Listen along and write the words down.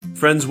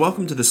Friends,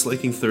 welcome to the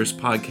Slaking Thirst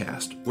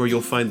podcast, where you'll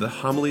find the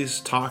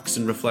homilies, talks,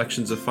 and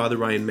reflections of Father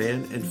Ryan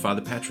Mann and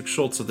Father Patrick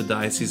Schultz of the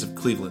Diocese of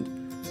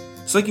Cleveland.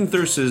 Slaking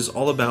Thirst is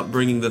all about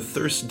bringing the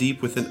thirst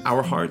deep within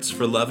our hearts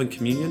for love and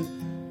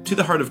communion to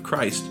the heart of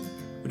Christ,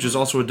 which is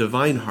also a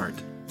divine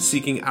heart,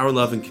 seeking our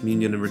love and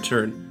communion in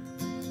return.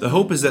 The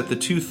hope is that the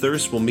two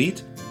thirsts will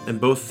meet and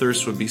both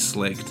thirsts would be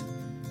slaked.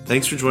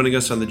 Thanks for joining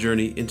us on the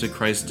journey into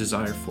Christ's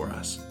desire for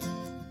us.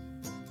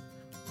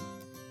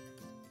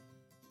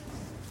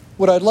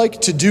 What I'd like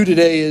to do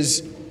today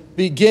is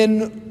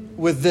begin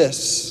with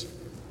this,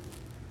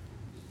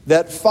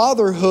 that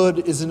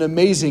fatherhood is an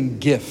amazing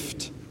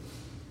gift.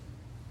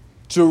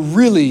 It's a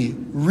really,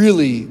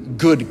 really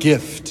good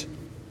gift.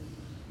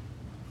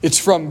 It's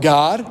from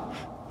God.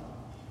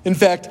 In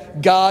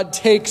fact, God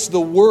takes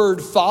the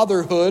word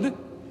fatherhood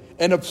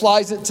and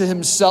applies it to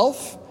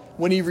himself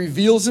when he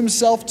reveals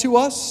himself to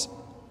us.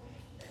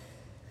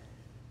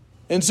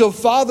 And so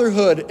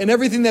fatherhood and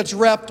everything that's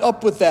wrapped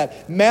up with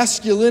that,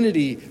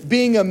 masculinity,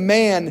 being a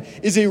man,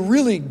 is a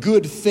really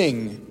good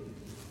thing.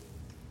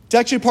 It's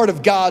actually part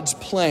of God's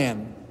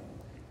plan.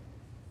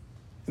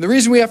 And the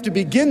reason we have to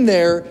begin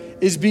there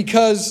is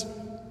because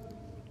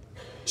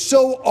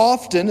so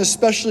often,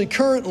 especially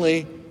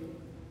currently,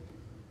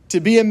 to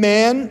be a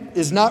man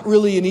is not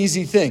really an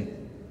easy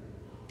thing.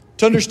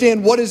 To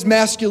understand what is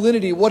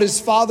masculinity, what is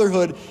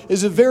fatherhood,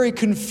 is a very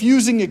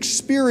confusing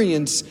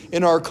experience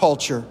in our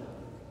culture.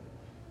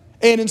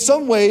 And in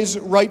some ways,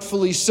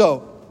 rightfully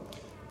so.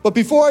 But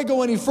before I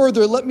go any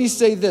further, let me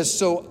say this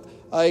so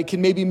I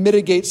can maybe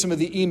mitigate some of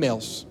the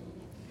emails.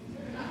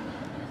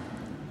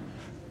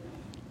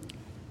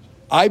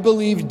 I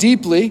believe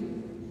deeply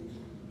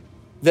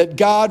that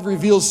God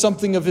reveals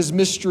something of his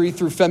mystery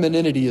through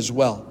femininity as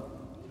well.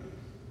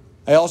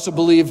 I also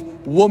believe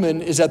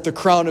woman is at the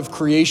crown of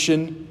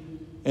creation,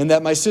 and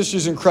that, my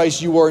sisters in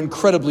Christ, you are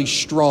incredibly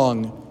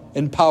strong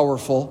and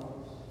powerful.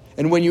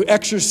 And when you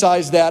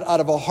exercise that out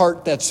of a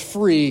heart that's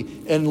free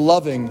and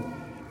loving,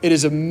 it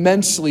is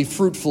immensely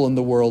fruitful in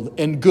the world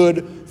and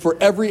good for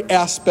every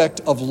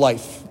aspect of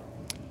life.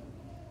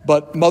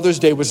 But Mother's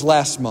Day was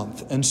last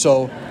month, and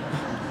so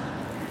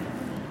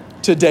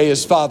today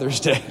is Father's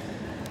Day.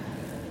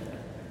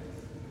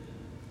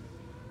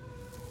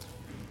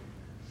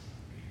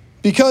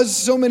 Because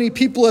so many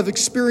people have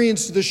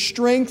experienced the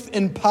strength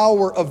and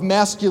power of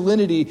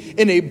masculinity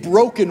in a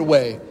broken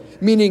way,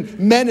 meaning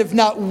men have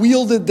not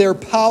wielded their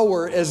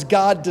power as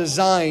God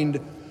designed,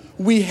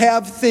 we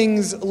have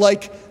things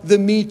like the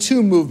Me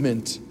Too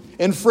movement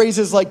and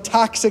phrases like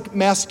toxic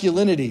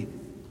masculinity.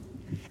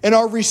 And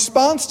our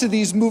response to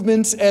these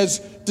movements as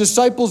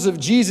disciples of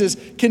Jesus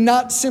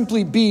cannot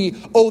simply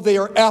be, oh, they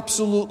are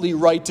absolutely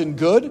right and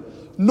good,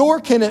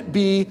 nor can it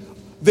be,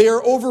 they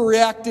are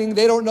overreacting,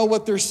 they don't know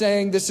what they're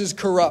saying, this is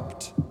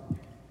corrupt.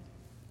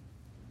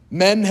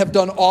 Men have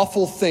done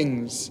awful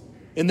things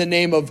in the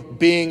name of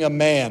being a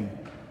man.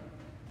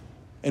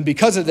 And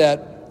because of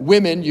that,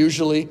 women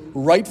usually,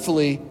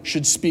 rightfully,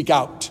 should speak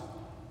out.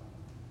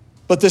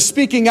 But the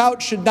speaking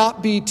out should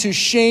not be to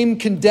shame,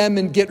 condemn,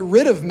 and get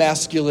rid of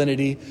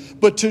masculinity,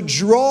 but to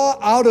draw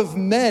out of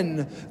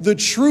men the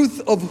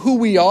truth of who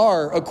we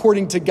are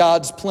according to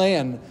God's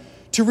plan.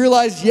 To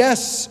realize,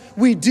 yes,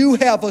 we do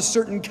have a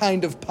certain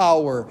kind of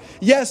power.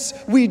 Yes,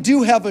 we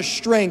do have a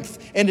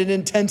strength and an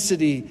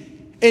intensity.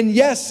 And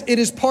yes, it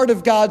is part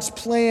of God's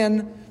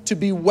plan to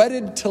be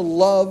wedded to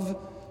love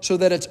so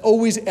that it's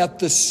always at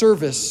the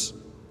service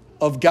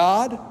of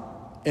God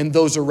and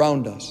those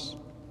around us.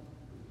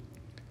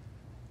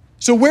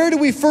 So where do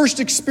we first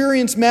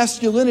experience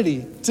masculinity?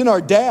 It's in our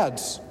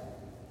dads.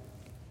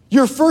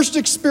 Your first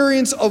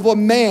experience of a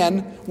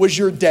man was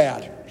your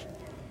dad.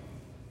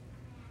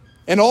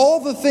 And all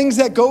the things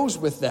that goes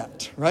with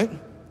that, right?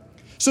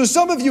 So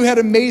some of you had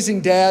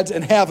amazing dads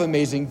and have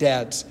amazing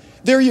dads.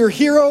 They're your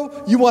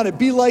hero. You want to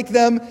be like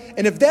them.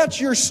 And if that's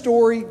your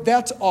story,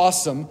 that's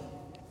awesome.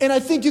 And I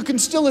think you can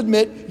still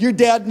admit your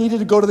dad needed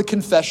to go to the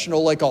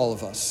confessional like all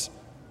of us.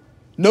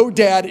 No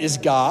dad is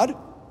God,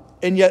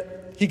 and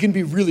yet he can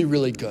be really,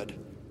 really good.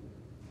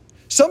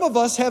 Some of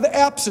us have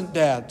absent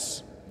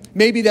dads.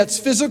 Maybe that's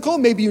physical.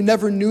 Maybe you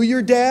never knew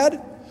your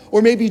dad.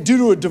 Or maybe due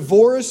to a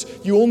divorce,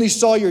 you only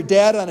saw your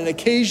dad on an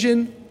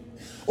occasion.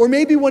 Or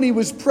maybe when he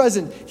was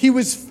present, he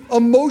was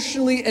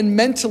emotionally and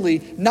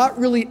mentally not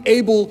really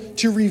able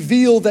to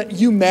reveal that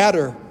you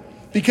matter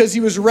because he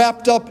was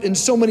wrapped up in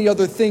so many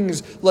other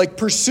things like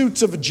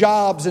pursuits of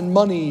jobs and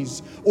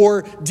monies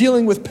or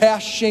dealing with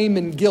past shame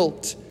and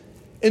guilt.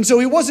 And so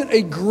he wasn't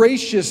a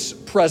gracious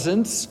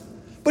presence,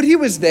 but he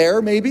was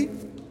there maybe.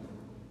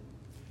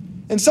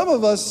 And some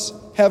of us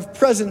have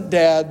present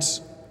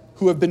dads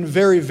who have been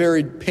very,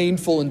 very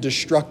painful and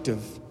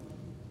destructive.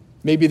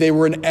 Maybe they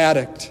were an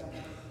addict.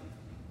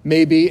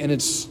 Maybe, and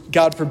it's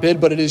God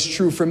forbid, but it is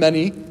true for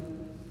many,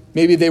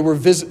 maybe they were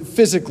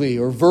physically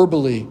or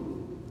verbally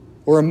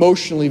or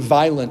emotionally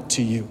violent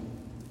to you.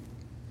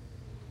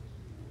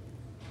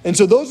 And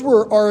so those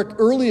were our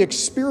early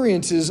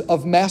experiences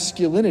of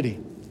masculinity.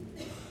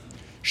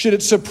 Should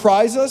it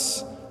surprise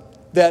us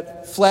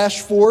that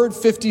flash forward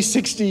 50,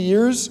 60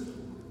 years,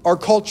 Our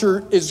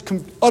culture is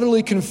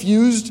utterly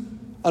confused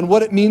on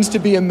what it means to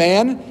be a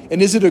man,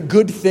 and is it a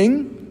good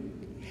thing?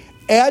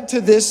 Add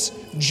to this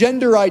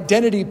gender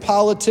identity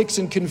politics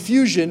and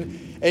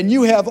confusion, and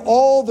you have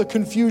all the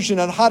confusion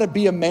on how to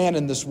be a man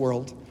in this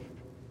world.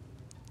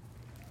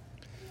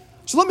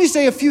 So let me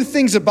say a few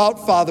things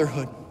about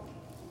fatherhood.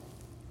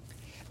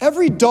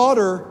 Every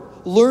daughter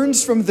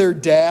learns from their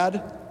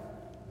dad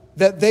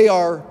that they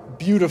are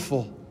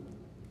beautiful,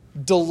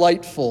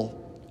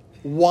 delightful,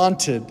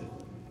 wanted,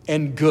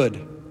 and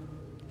good.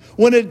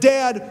 When a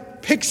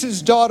dad picks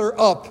his daughter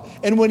up,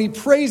 and when he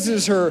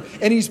praises her,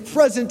 and he's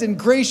present and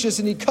gracious,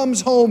 and he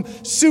comes home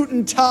suit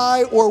and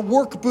tie or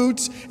work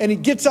boots, and he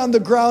gets on the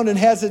ground and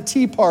has a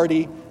tea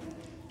party,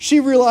 she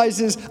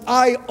realizes,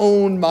 I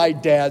own my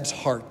dad's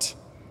heart.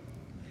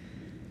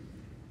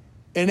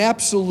 And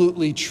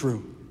absolutely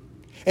true.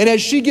 And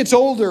as she gets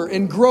older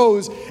and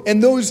grows,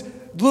 and those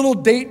little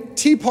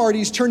tea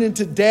parties turn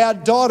into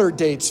dad-daughter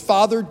dates,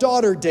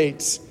 father-daughter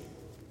dates.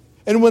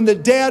 And when the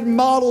dad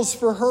models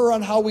for her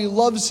on how he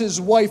loves his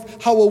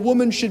wife, how a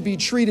woman should be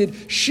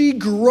treated, she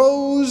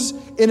grows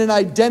in an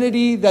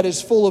identity that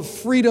is full of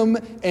freedom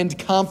and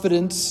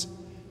confidence.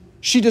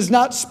 She does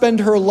not spend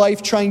her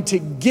life trying to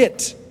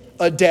get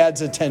a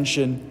dad's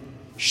attention.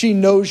 She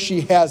knows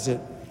she has it,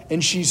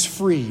 and she's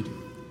freed.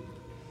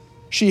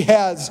 She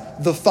has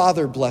the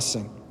father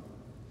blessing.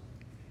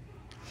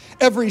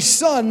 Every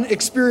son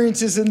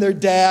experiences in their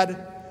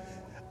dad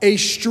a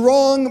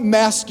strong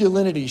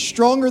masculinity,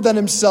 stronger than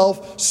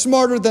himself,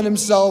 smarter than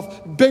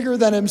himself, bigger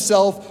than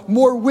himself,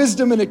 more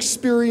wisdom and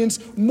experience,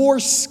 more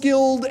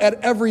skilled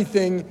at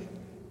everything.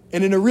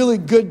 And in a really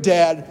good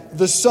dad,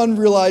 the son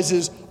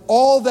realizes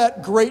all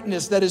that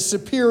greatness that is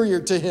superior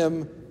to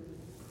him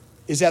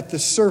is at the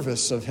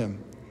service of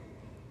him.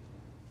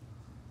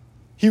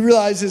 He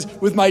realizes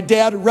with my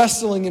dad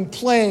wrestling and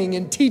playing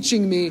and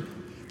teaching me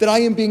that I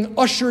am being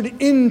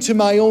ushered into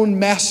my own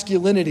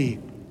masculinity.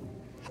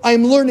 I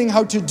am learning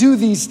how to do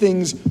these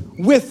things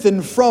with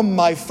and from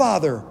my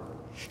father.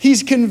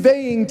 He's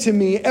conveying to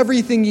me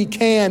everything he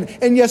can.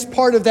 And yes,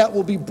 part of that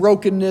will be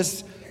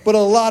brokenness, but a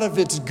lot of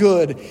it's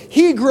good.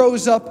 He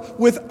grows up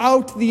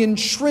without the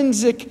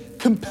intrinsic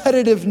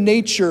competitive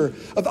nature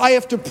of I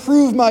have to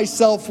prove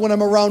myself when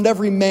I'm around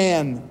every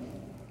man.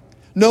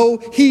 No,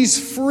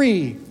 he's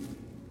free.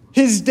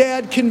 His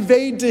dad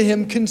conveyed to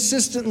him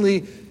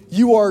consistently,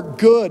 you are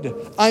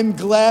good. I'm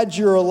glad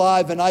you're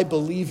alive and I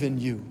believe in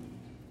you.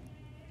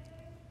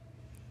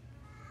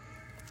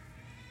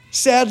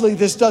 Sadly,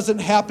 this doesn't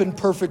happen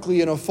perfectly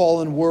in a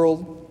fallen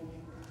world.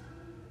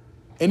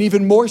 And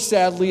even more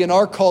sadly, in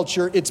our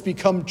culture, it's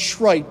become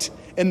trite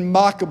and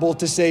mockable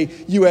to say,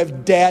 you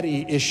have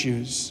daddy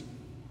issues.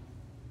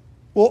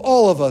 Well,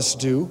 all of us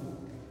do,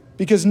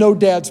 because no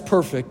dad's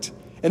perfect.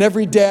 And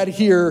every dad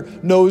here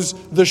knows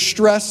the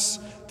stress,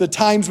 the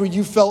times where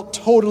you felt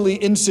totally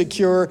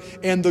insecure,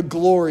 and the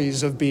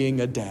glories of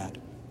being a dad.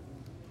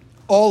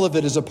 All of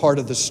it is a part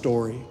of the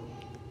story.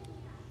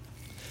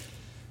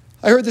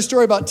 I heard this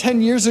story about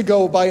 10 years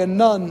ago by a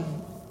nun.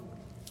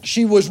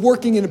 She was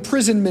working in a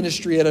prison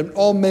ministry at an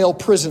all-male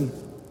prison.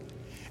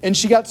 And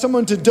she got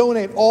someone to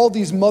donate all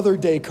these Mother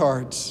Day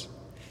cards.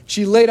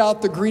 She laid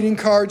out the greeting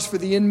cards for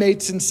the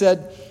inmates and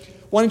said,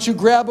 why don't you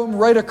grab them,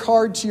 write a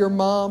card to your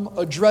mom,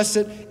 address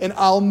it, and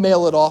I'll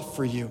mail it off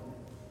for you.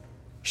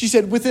 She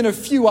said within a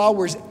few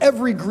hours,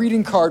 every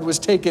greeting card was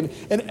taken,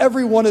 and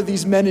every one of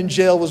these men in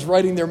jail was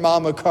writing their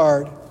mom a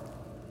card.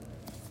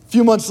 A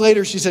few months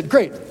later, she said,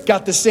 great,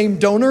 got the same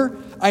donor.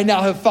 I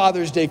now have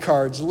Father's Day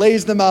cards.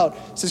 Lays them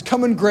out. Says,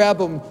 come and grab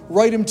them.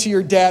 Write them to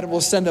your dad and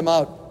we'll send them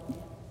out.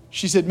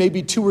 She said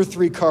maybe 2 or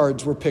 3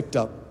 cards were picked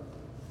up.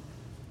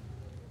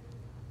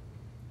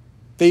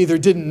 They either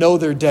didn't know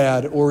their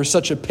dad or it was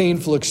such a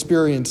painful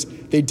experience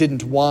they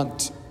didn't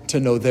want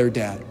to know their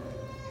dad.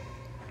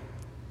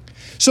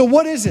 So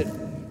what is it,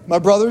 my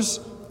brothers?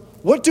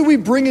 What do we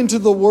bring into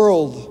the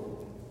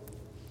world?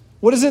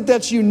 What is it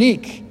that's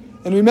unique?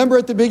 And remember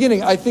at the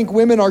beginning, I think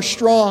women are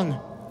strong.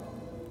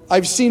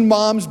 I've seen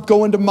moms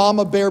go into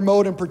mama bear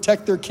mode and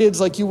protect their kids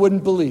like you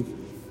wouldn't believe.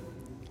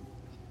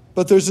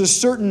 But there's a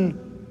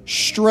certain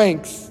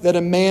strength that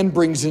a man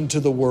brings into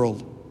the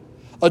world.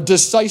 A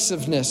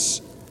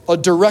decisiveness, a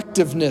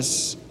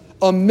directiveness,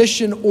 a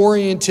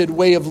mission-oriented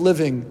way of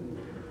living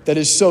that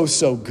is so,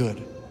 so good.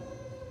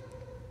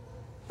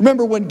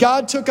 Remember, when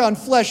God took on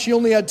flesh, he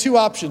only had 2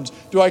 options.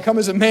 Do I come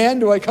as a man?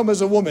 Do I come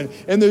as a woman?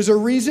 And there's a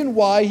reason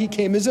why he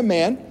came as a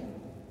man.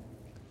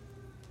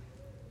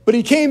 But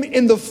he came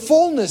in the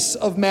fullness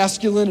of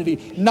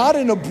masculinity, not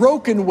in a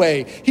broken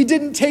way. He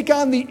didn't take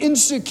on the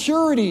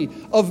insecurity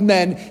of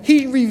men.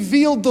 He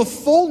revealed the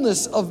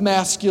fullness of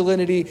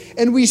masculinity,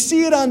 and we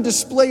see it on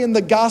display in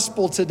the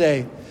gospel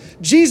today.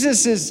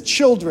 Jesus'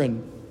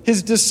 children,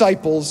 his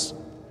disciples,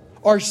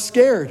 are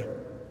scared.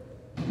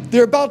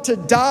 They're about to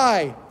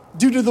die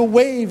due to the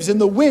waves and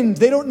the wind.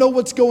 They don't know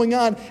what's going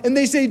on. And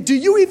they say, do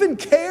you even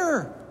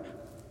care?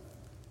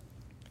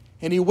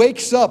 And he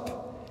wakes up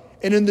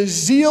and in the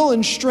zeal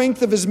and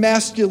strength of his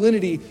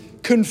masculinity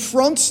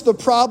confronts the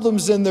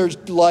problems in their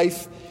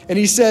life. And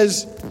he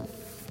says,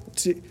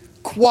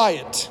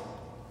 quiet,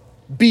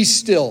 be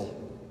still.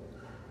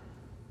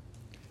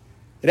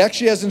 It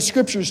actually has in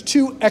scriptures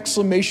 2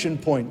 exclamation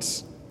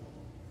points.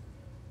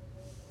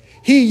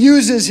 He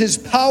uses his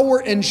power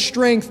and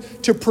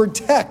strength to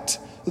protect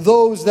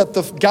those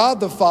that God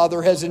the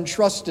Father has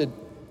entrusted.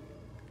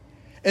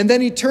 And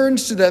then he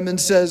turns to them and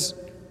says,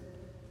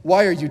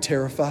 "Why are you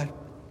terrified?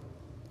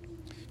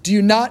 Do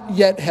you not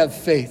yet have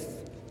faith?"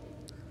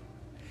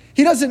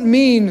 He doesn't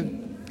mean,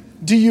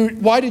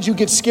 why did you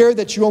get scared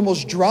that you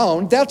almost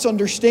drowned? That's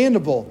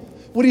understandable.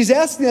 What he's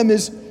asking them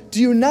is, do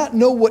you not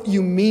know what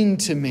you mean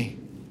to me?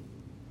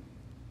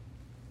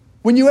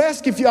 When you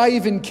ask if I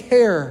even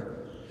care,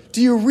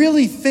 do you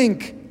really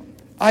think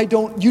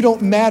you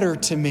don't matter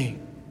to me?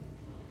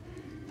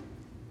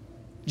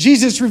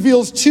 Jesus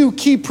reveals 2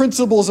 key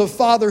principles of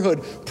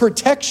fatherhood: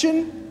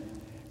 protection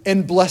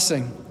and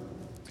blessing.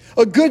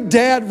 A good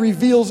dad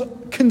reveals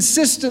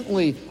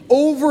consistently,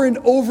 over and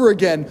over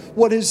again,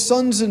 what his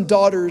sons and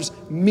daughters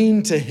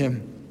mean to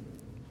him.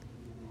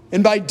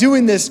 And by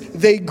doing this,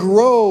 they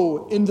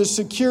grow in the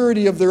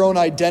security of their own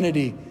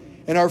identity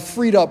and are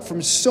freed up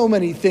from so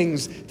many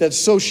things that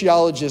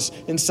sociologists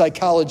and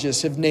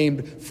psychologists have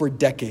named for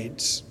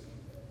decades.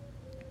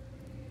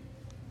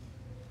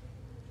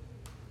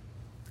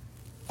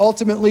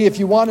 Ultimately, if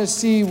you want to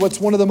see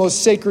what's one of the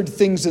most sacred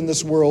things in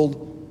this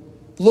world,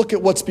 look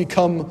at what's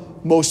become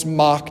most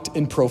mocked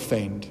and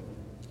profaned.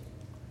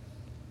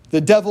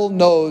 The devil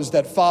knows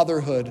that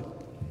fatherhood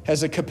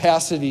has a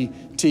capacity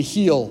to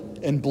heal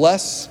and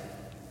bless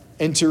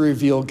and to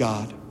reveal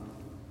God.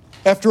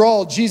 After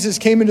all, Jesus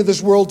came into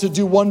this world to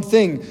do one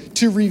thing: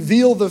 to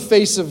reveal the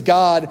face of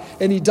God,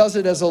 and he does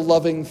it as a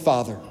loving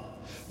father.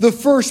 The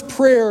first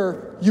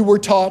prayer you were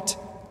taught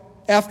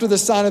after the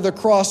sign of the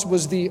cross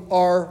was the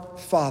Our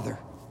Father.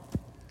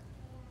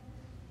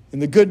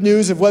 And the good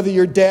news of whether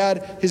your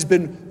dad has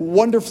been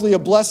wonderfully a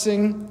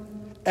blessing,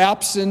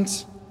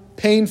 absent,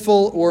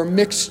 painful, or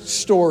mixed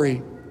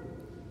story,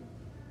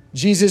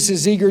 Jesus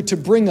is eager to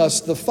bring us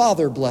the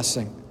Father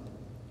blessing.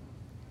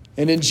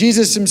 And in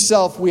Jesus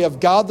himself, we have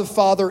God the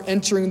Father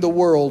entering the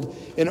world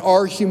and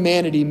our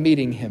humanity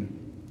meeting him.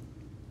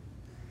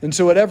 And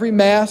so at every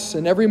Mass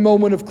and every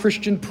moment of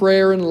Christian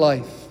prayer and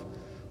life,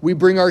 we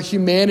bring our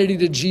humanity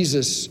to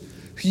Jesus,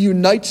 who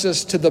unites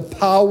us to the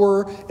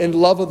power and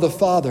love of the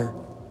Father,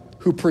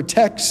 who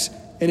protects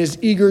and is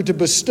eager to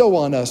bestow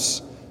on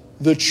us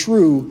the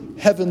true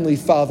Heavenly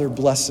Father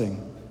blessing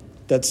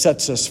that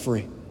sets us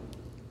free.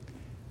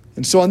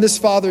 And so on this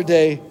Father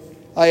Day,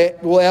 I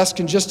will ask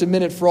in just a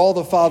minute for all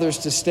the fathers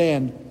to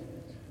stand,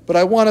 but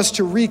I want us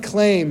to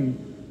reclaim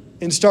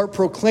and start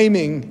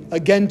proclaiming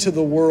again to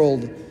the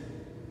world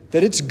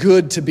that it's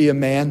good to be a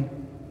man.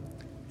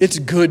 It's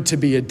good to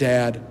be a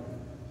dad.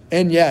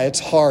 And yeah, it's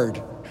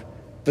hard,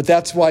 but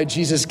that's why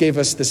Jesus gave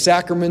us the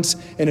sacraments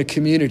and a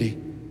community,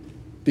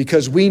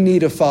 because we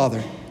need a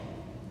father.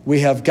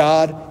 We have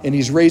God, and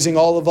he's raising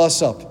all of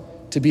us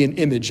up to be an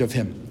image of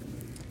him.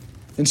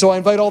 And so I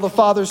invite all the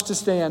fathers to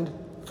stand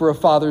for a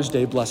Father's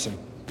Day blessing.